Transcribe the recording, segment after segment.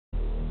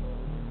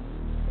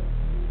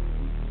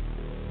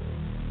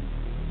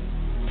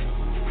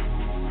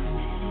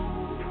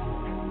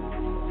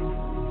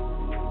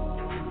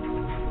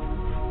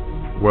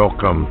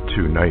Welcome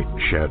to Night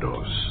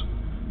Shadows.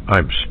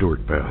 I'm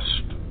Stuart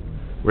Best,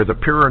 where the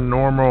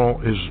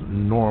paranormal is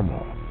normal,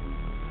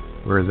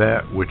 where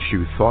that which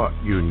you thought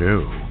you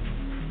knew,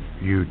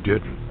 you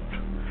didn't,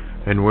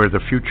 and where the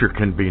future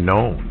can be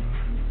known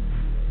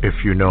if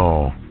you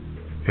know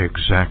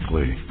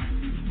exactly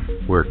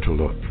where to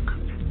look.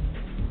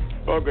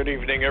 Well, good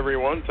evening,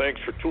 everyone. Thanks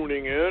for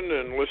tuning in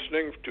and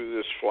listening to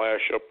this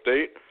flash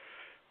update.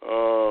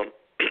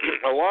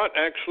 A lot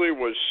actually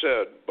was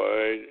said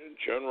by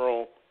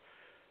General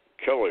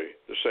Kelly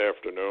this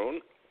afternoon,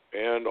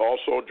 and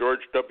also George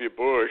W.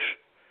 Bush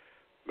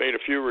made a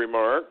few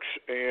remarks.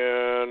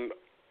 And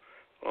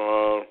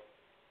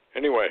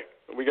anyway,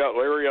 we got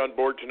Larry on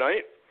board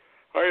tonight.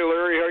 Hi,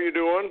 Larry. How you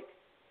doing?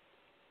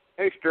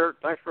 Hey, Stuart.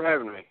 Thanks for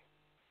having me.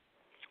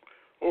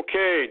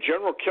 Okay,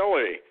 General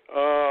Kelly.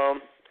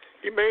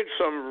 He made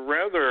some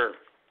rather,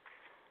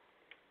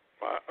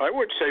 I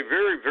would say,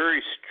 very,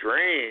 very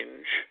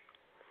strange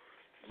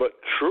but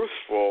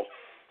truthful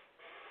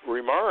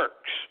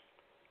remarks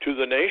to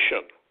the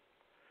nation.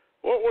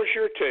 What was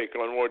your take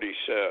on what he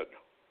said?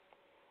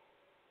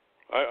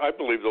 I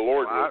believe the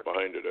Lord was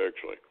behind it,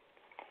 actually.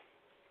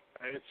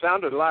 It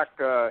sounded like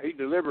he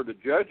delivered a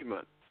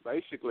judgment,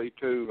 basically,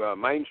 to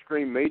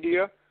mainstream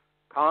media,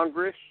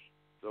 Congress,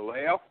 the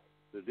left,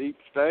 the deep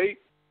state,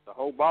 the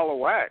whole ball of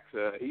wax.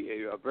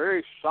 A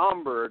very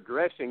somber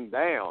dressing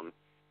down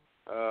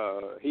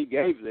he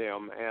gave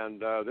them,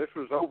 and this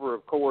was over,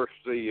 of course,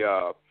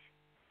 the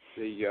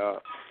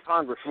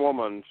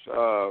Congresswoman's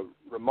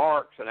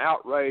remarks and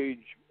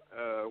outrage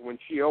when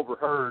she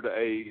overheard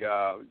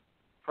a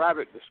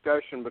private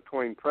discussion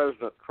between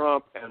President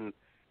Trump and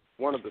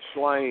one of the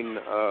slain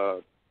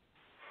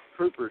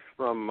troopers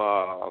from,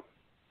 I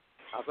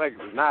think it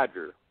was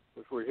Niger,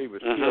 where he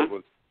was killed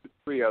with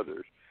three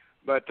others.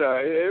 But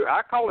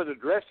I call it a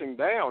dressing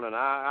down, and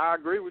I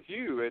agree with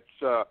you.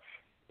 It's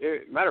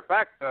matter of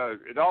fact,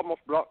 it almost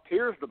brought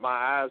tears to my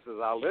eyes as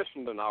I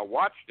listened and I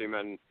watched him,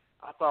 and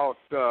I thought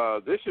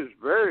this is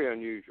very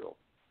unusual.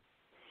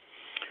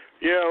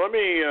 Yeah, let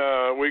me.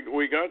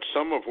 We got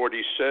some of what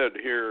he said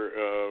here.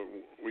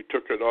 We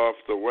took it off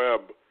the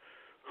web.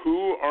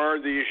 Who are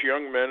these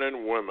young men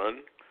and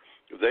women?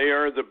 They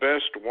are the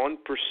best 1%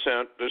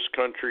 this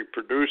country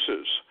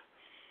produces.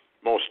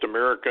 Most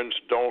Americans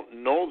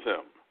don't know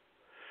them.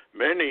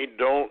 Many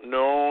don't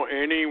know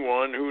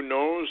anyone who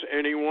knows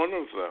any one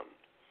of them.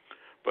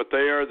 But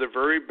they are the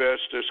very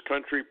best this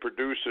country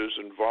produces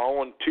and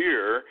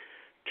volunteer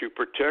to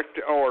protect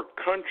our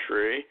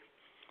country.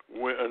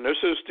 And this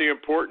is the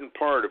important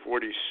part of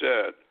what he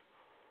said.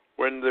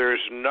 When there's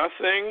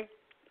nothing,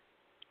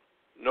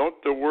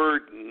 note the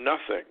word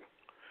nothing,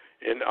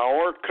 in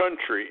our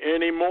country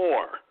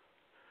anymore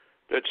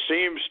that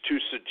seems to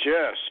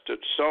suggest that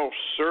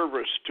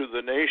self-service to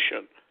the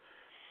nation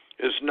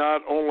is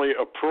not only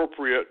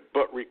appropriate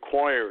but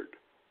required.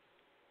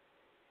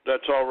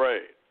 That's all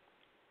right.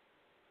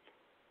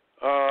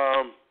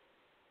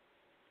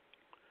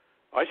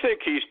 I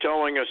think he's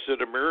telling us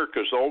that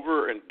America's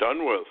over and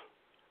done with.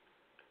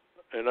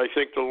 And I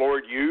think the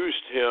Lord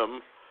used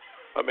him.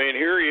 I mean,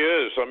 here he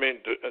is. I mean,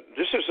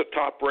 this is a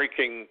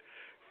top-ranking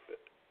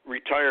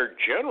retired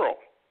general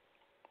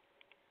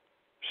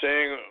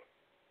saying,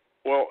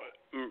 well,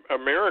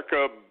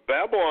 America,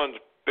 Babylon's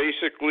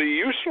basically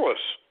useless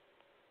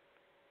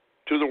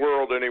to the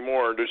world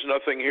anymore. There's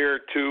nothing here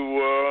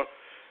to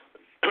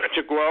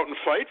go out and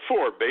fight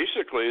for,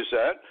 basically. Is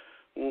that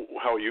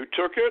how you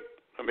took it?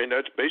 I mean,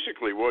 that's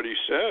basically what he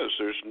says.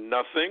 There's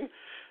nothing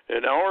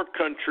in our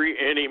country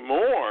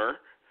anymore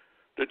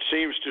that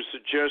seems to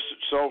suggest that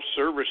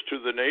self-service to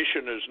the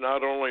nation is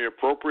not only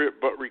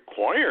appropriate but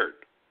required.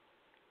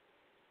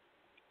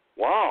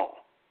 Wow.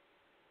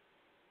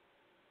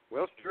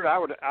 Well, Stuart,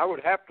 I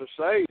would have to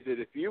say that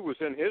if you was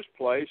in his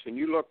place and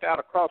you looked out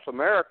across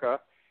America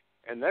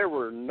and there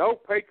were no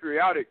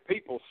patriotic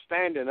people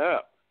standing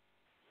up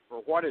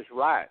for what is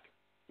right,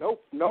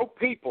 no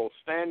people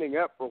standing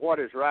up for what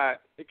is right,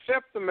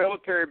 except the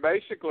military,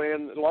 basically,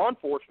 and law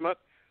enforcement,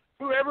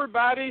 who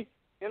everybody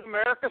in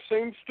America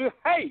seems to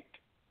hate.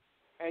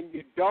 And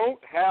you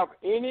don't have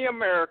any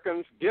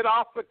Americans get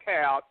off the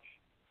couch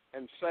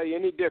and say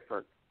any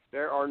different.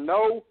 There are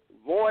no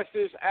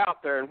voices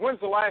out there. And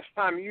when's the last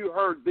time you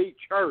heard the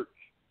church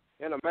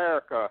in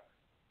America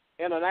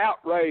in an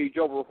outrage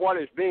over what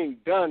is being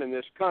done in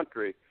this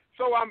country?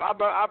 So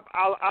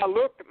I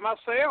look at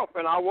myself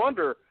and I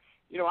wonder,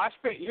 you know, I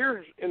spent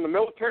years in the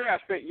military, I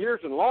spent years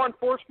in law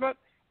enforcement,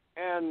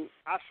 and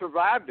I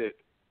survived it.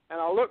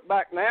 And I look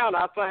back now and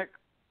I think,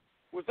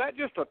 was that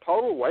just a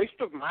total waste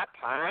of my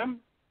time?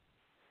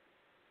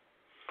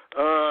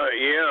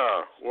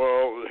 Yeah.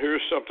 Well,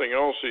 here's something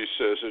else he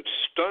says. It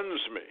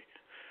stuns me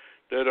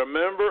that a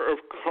member of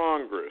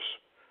Congress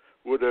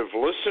would have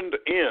listened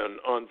in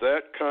on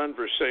that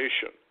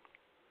conversation.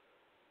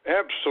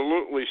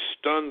 Absolutely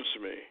stuns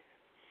me.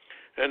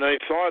 And I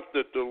thought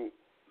that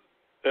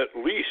at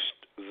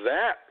least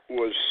that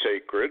was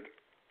sacred.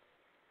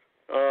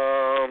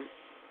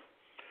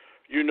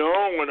 You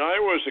know, when I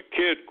was a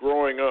kid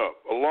growing up,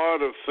 a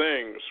lot of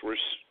things were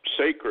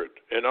sacred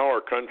in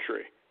our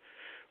country.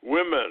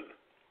 Women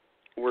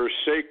were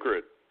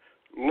sacred,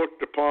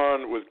 looked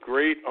upon with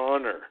great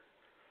honor.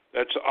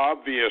 That's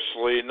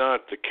obviously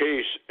not the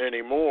case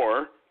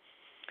anymore.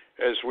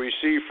 As we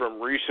see from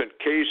recent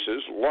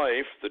cases,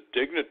 life, the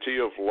dignity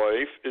of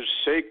life, is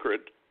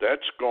sacred.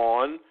 That's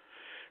gone.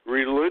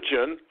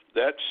 Religion,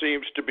 that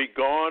seems to be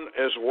gone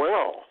as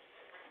well.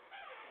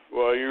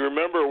 Well, you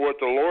remember what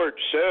the Lord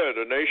said,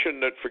 a nation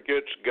that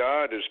forgets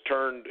God is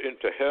turned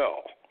into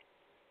hell.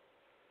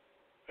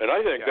 And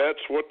I think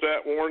that's what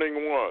that warning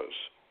was.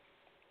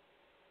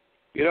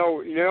 You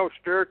know,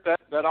 Stuart,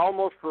 that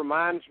almost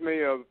reminds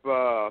me of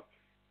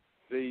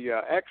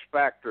the X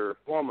Factor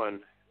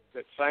woman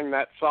that sang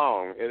that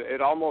song.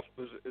 It almost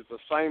is the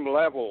same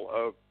level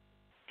of,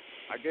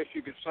 I guess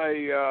you could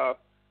say,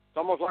 it's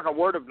almost like a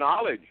word of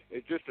knowledge.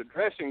 It's just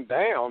addressing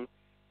down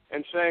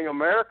and saying,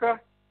 America,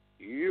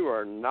 you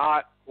are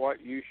not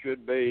what you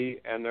should be,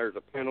 and there's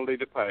a penalty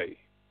to pay.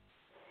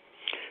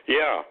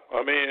 Yeah,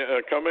 I mean,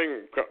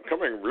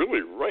 coming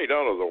really right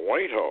out of the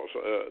White House,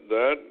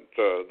 that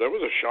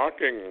was a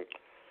shocking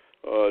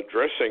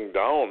dressing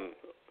down,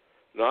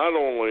 not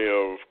only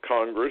of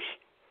Congress,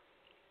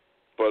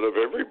 but of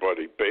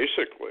everybody,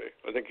 basically.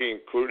 I think he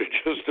included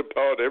just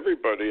about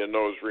everybody in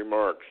those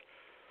remarks.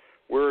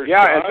 Where's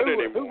God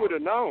anymore? Who would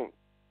have known?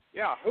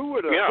 Yeah, who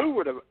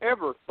would have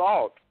ever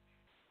thought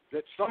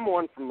that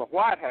someone from the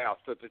White House,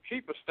 that the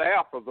chief of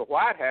staff of the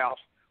White House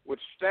would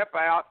step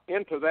out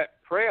into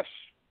that press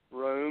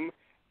room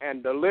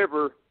and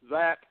deliver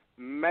that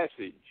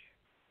message?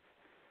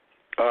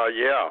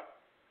 Yeah,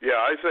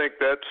 I think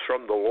that's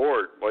from the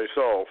Lord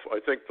myself. I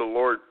think the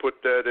Lord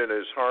put that in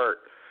his heart.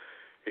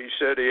 He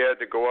said he had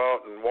to go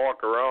out and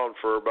walk around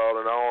for about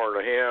an hour and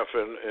a half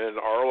in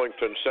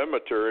Arlington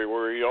Cemetery,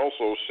 where he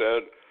also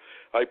said,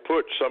 I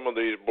put some of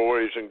these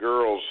boys and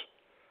girls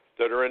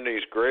that are in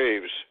these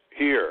graves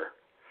here.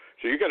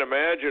 So you can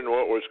imagine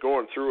what was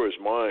going through his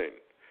mind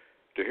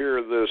to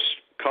hear this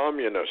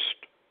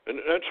communist, and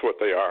that's what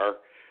they are.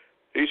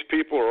 These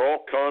people are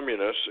all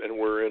communists, and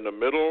we're in the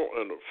middle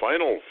and the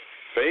final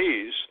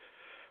phase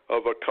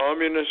of a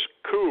communist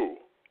coup.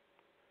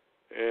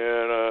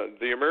 And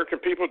the American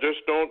people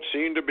just don't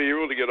seem to be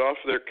able to get off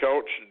their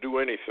couch to do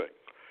anything.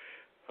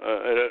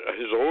 And it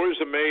has always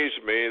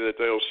amazed me that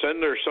they'll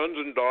send their sons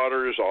and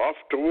daughters off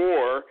to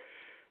war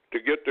to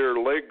get their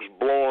legs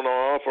blown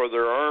off or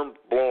their arms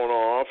blown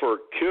off or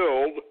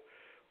killed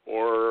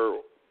or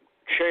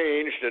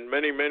changed in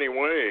many, many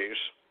ways,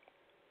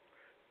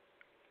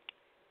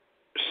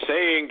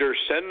 saying they're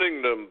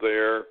sending them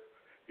there,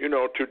 you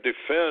know, to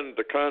defend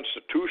the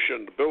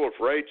Constitution, the Bill of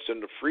Rights,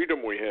 and the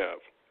freedom we have.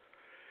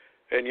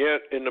 And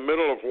yet, in the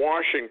middle of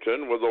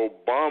Washington, with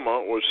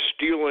Obama, was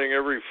stealing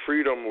every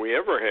freedom we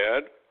ever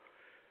had,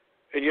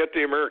 and yet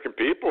the American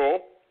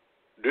people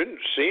didn't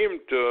seem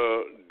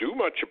to do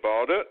much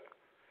about it.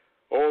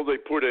 Oh, they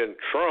put in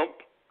Trump,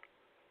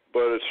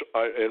 but it's,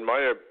 in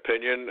my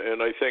opinion,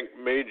 and I think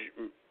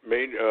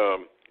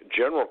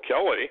General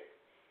Kelly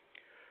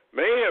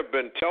may have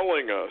been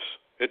telling us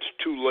it's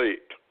too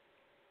late.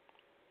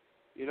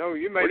 You know,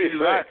 you may what do be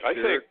you right. Think?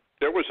 I think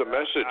there was a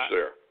message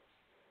there.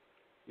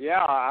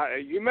 Yeah,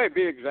 you may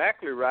be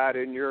exactly right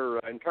in your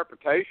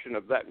interpretation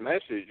of that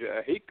message.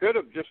 He could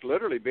have just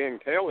literally been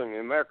telling the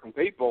American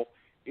people,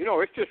 you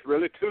know, it's just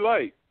really too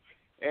late.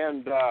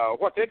 And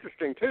what's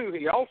interesting, too,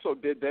 he also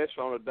did this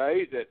on a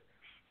day that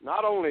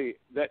not only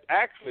that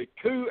actually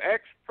two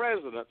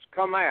ex-presidents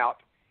come out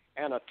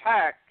and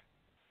attacked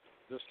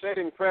the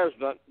sitting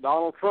president,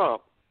 Donald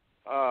Trump.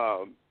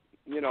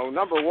 You know,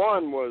 number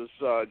one was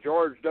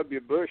George W.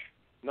 Bush,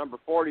 number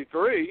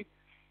 43.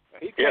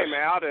 He came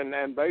out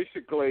and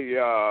basically,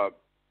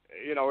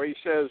 you know, he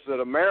says that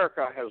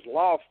America has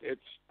lost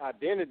its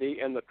identity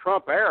in the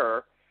Trump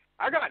era.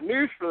 I got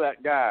news for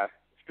that guy,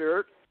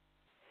 Stuart.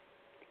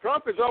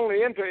 Trump is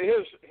only into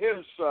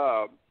his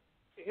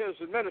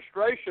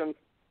administration.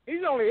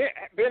 He's only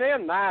been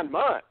in 9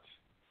 months.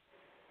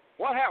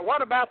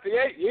 What about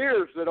the 8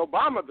 years that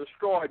Obama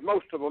destroyed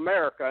most of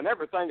America and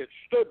everything it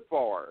stood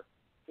for?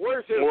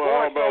 Where's his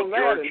voice on that?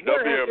 George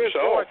W.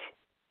 himself?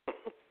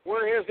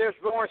 Where has his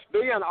voice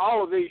been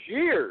all of these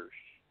years?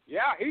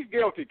 Yeah, he's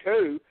guilty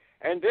too.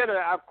 And then,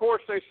 of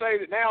course, they say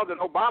that now that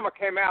Obama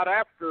came out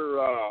after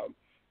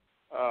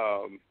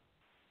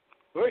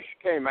Bush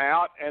came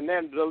out and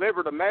then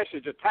delivered a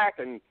message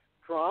attacking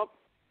Trump.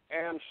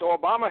 And so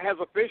Obama has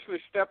officially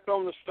stepped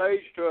on the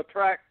stage to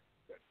attack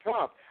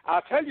Trump.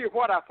 I'll tell you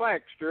what I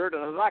think, Stuart,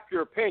 and I'd like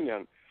your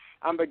opinion.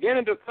 I'm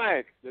beginning to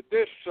think that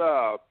this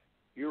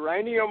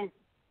uranium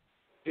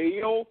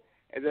deal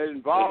that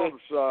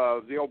involves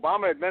the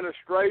Obama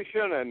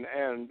administration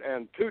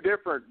and two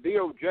different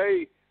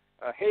DOJ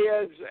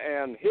heads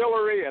and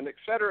Hillary and et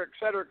cetera, et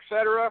cetera, et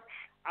cetera,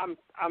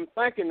 I'm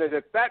thinking that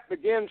if that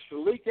begins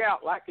to leak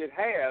out like it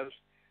has,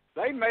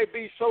 they may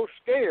be so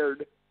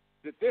scared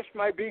that this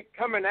may be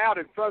coming out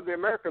in front of the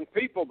American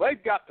people.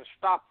 They've got to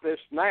stop this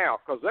now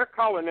because they're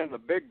calling in the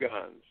big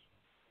guns.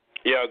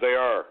 Yeah, they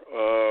are.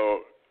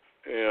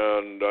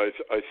 And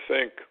I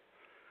think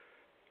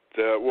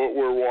that what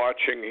we're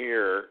watching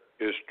here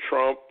is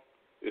Trump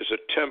is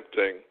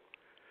attempting,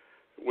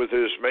 with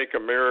his Make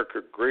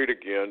America Great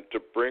Again, to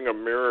bring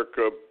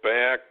America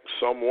back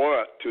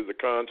somewhat to the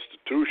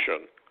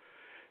Constitution.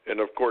 And,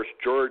 of course,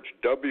 George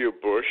W.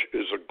 Bush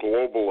is a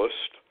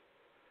globalist,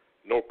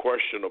 no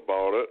question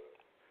about it.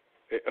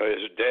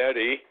 His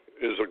daddy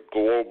is a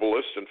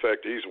globalist. In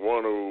fact, he's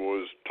one who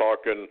was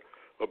talking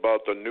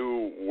about the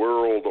New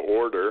World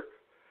Order.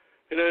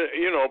 And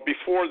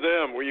before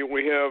them, we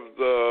have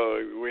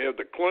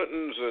the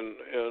Clintons,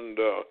 and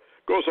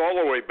goes all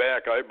the way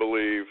back, I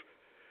believe,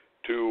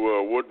 to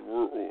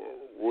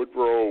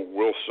Woodrow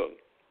Wilson,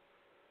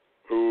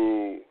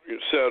 who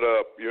set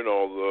up,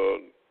 the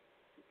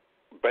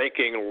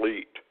banking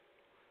elite,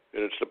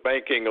 and it's the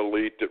banking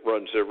elite that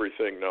runs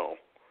everything now.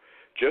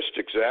 Just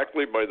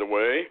exactly, by the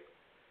way,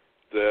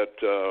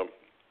 that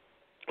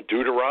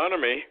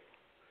Deuteronomy,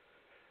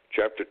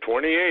 chapter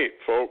 28,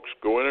 folks,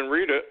 go in and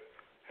read it.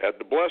 Had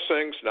the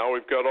blessings, now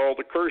we've got all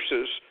the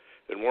curses,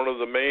 and one of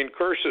the main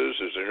curses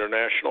is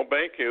international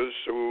bankers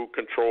who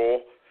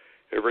control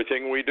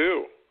everything we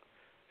do.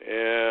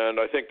 And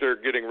I think they're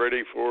getting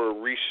ready for a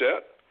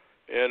reset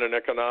and an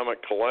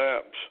economic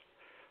collapse.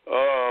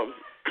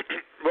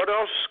 What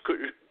else?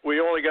 We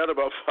only got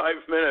about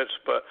 5 minutes,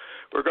 but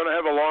we're going to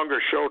have a longer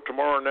show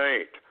tomorrow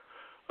night.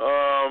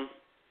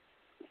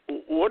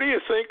 What do you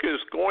think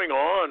is going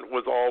on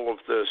with all of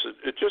this?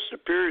 It just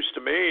appears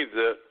to me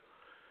that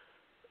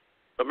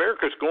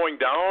America's going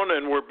down,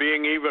 and we're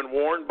being even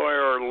warned by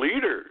our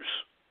leaders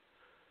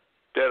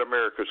that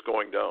America's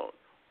going down.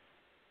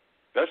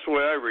 That's the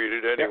way I read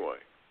it anyway.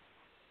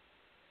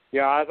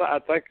 Yeah, I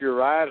think you're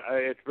right.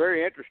 It's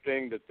very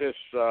interesting that this,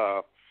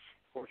 of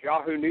course,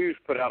 Yahoo News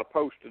put out a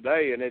post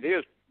today, and it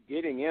is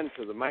getting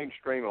into the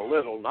mainstream a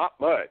little, not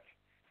much,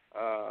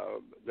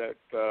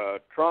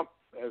 that Trump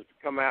has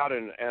come out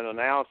and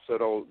announced that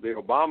the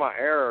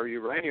Obama-era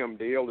uranium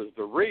deal is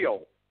the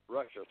real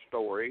Russia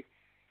story,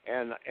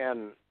 and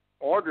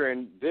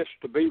ordering this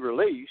to be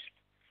released.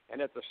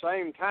 And at the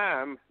same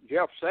time,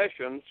 Jeff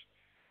Sessions,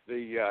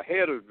 the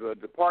head of the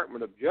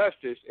Department of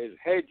Justice, is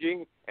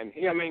hedging and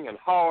hemming and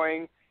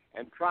hawing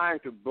and trying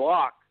to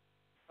block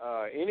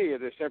any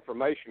of this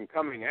information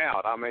coming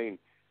out. I mean,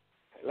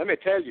 let me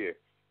tell you,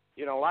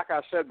 like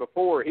I said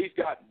before, he's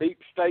got deep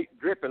state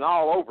dripping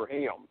all over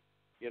him.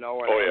 And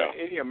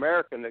any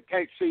American that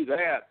can't see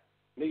that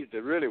needs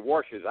to really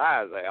wash his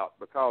eyes out,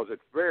 because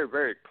it's very,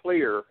 very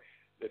clear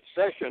that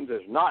Sessions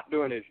is not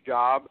doing his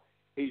job.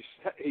 He's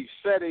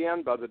set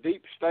in by the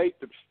deep state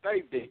to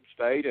stay deep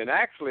state, and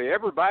actually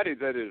everybody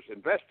that is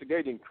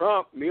investigating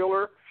Trump,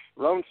 Mueller,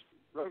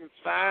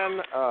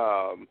 Rosenstein,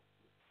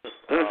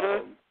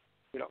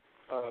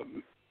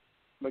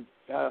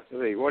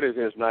 what is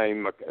his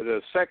name?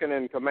 The second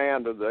in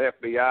command of the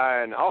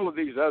FBI, and all of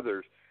these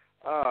others,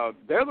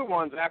 they're the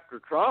ones after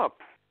Trump,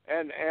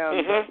 and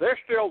they're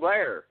still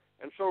there.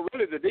 And so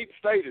really the deep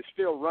state is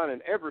still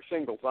running every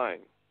single thing.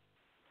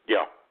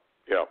 Yeah,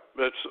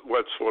 that's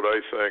what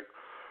I think.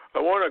 I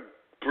want to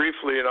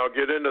briefly, and I'll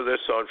get into this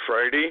on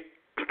Friday,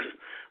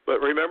 but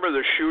remember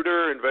the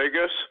shooter in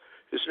Vegas?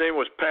 His name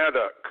was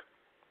Paddock.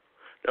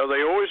 Now,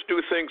 they always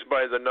do things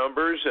by the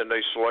numbers, and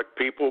they select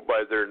people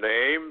by their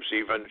names,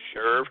 even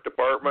sheriff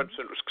departments,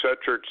 and et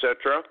cetera, et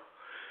cetera.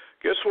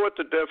 Guess what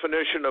the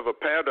definition of a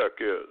paddock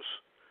is?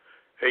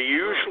 A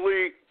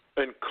usually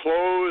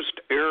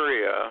enclosed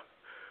area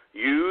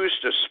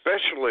used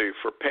especially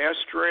for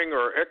pasturing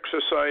or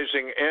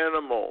exercising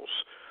animals,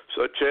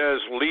 such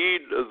as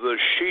lead the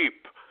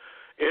sheep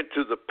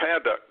into the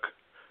paddock,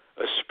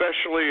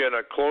 especially in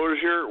a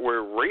closure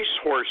where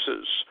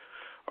racehorses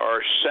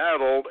are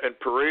saddled and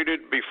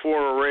paraded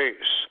before a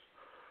race.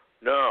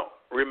 Now,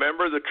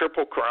 remember the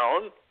Triple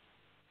Crown?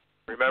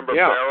 Remember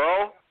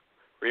Pharaoh?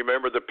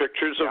 Remember the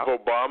pictures of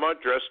Obama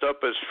dressed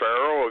up as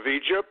Pharaoh of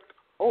Egypt?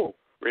 Oh,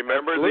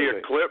 remember absolutely. The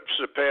eclipse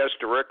that passed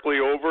directly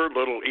over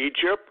Little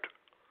Egypt?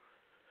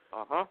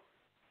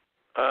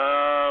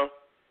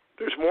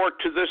 There's more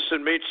to this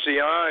than meets the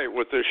eye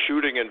with this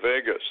shooting in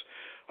Vegas.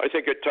 I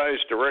think it ties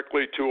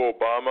directly to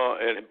Obama,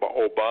 and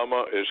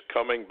Obama is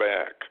coming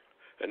back.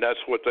 And that's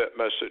what that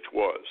message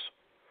was.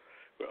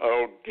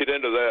 I'll get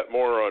into that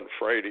more on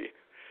Friday.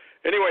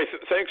 Anyway,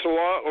 thanks a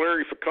lot,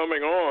 Larry, for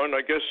coming on.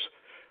 I guess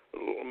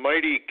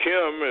Mighty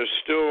Kim is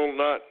still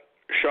not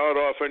shot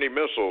off any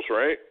missiles,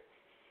 right?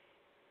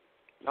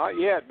 Not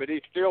yet, but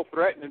he's still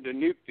threatening to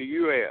nuke the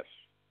U.S.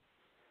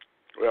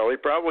 Well, he'll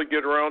probably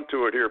get around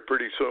to it here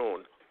pretty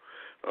soon.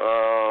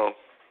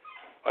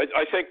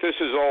 I think this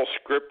is all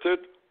scripted,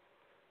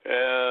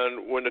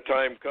 and when the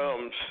time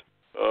comes,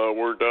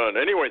 we're done.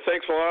 Anyway,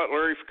 thanks a lot,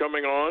 Larry, for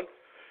coming on,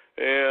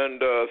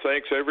 and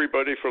thanks,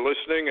 everybody, for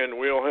listening, and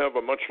we'll have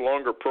a much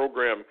longer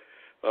program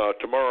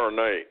tomorrow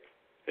night.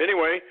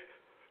 Anyway,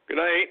 good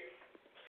night.